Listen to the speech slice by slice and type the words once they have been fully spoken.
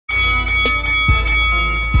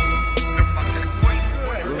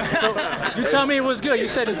So you tell me it was good. You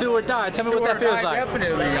said it's do or die. Tell me what that feels like.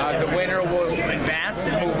 Definitely. The winner will advance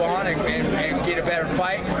and move on and get a better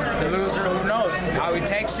fight. The loser, who knows? How he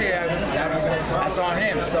takes it, that's on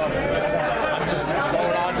him. So I'm just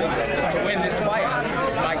going on to win this fight. It's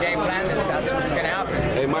just my game plan. That's what's going to happen.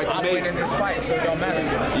 Hey, Mike, I'm winning this fight, so it don't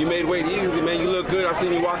matter. You made weight easily, man. You look good. I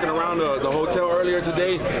seen you walking around the hotel earlier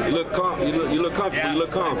today. You look calm. You look comfortable. Yeah. You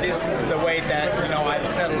look calm. This is the weight that I've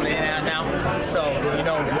settled in at now. So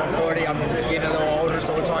 140. I'm getting a little older,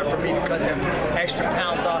 so it's hard for me to cut them extra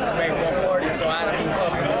pounds off to make 140. So I had to move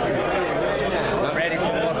up. I'm ready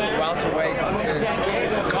for welterweight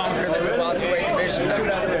to conquer the welterweight division.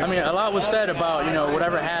 I mean, a lot was said about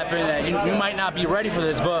whatever happened. That you might not be ready for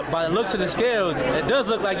this, but by the looks of the scales, it does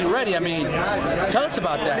look like you're ready. I mean, tell us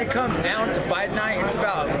about that. When it comes down to fight night, it's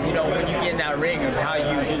about when you get in that ring of how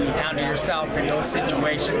you handle yourself in those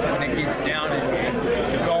situations when it gets down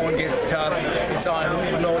and the going gets tough. It's on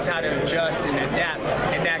who knows how to adjust and adapt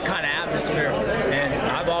in that kind of atmosphere. And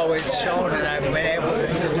I've always shown that I've been able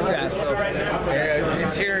to do that. So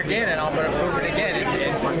it's here again, and I'm going to prove it again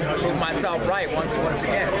and prove myself right once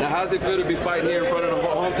again. Now, how's it feel to be fighting here in front of the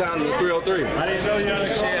hometown in the 303?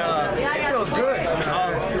 It feels good.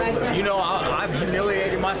 I've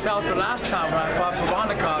humiliated myself the last time when I fought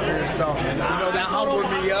Pavanikov here, so that humbled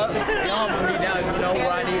me up. It humbled me down to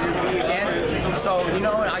where I needed to be again. So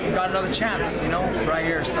I got another chance, right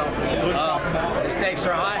here. So the stakes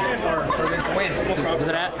are high for this win. Does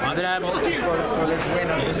it add for this win?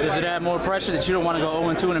 Does it add more pressure that you don't want to go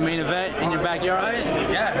 0-2 in the main event in your backyard?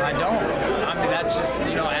 Yeah, I don't. I mean, that just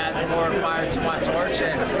adds more fire to my torch,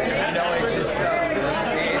 and it's just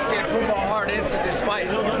it's gonna put more heart into this fight.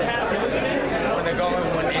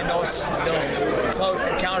 When in those close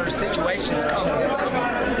encounter situations come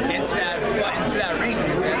into that ring,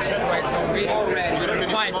 it's just the way it's gonna be. You're gonna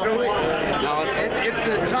fight through it. If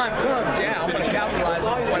the time comes, yeah, I'm gonna capitalize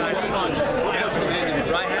on when I need to.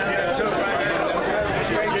 Right hand to right hand,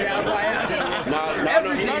 straight jab, right hand.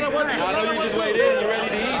 I know you just weighed in. You ready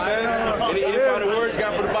to eat, man? Any final words you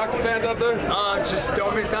got for the boxing fans out there? Just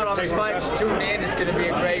don't miss out on this fight. Just tune in. It's going to be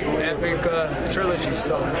a great, epic trilogy.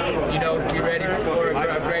 So, get ready for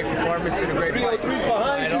a great performance and a great fight.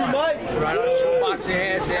 Behind you, Mike. Right on, boxing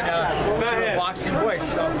hands and ThaBoxingvoice.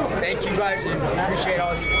 So, thank you guys and appreciate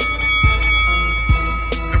all this.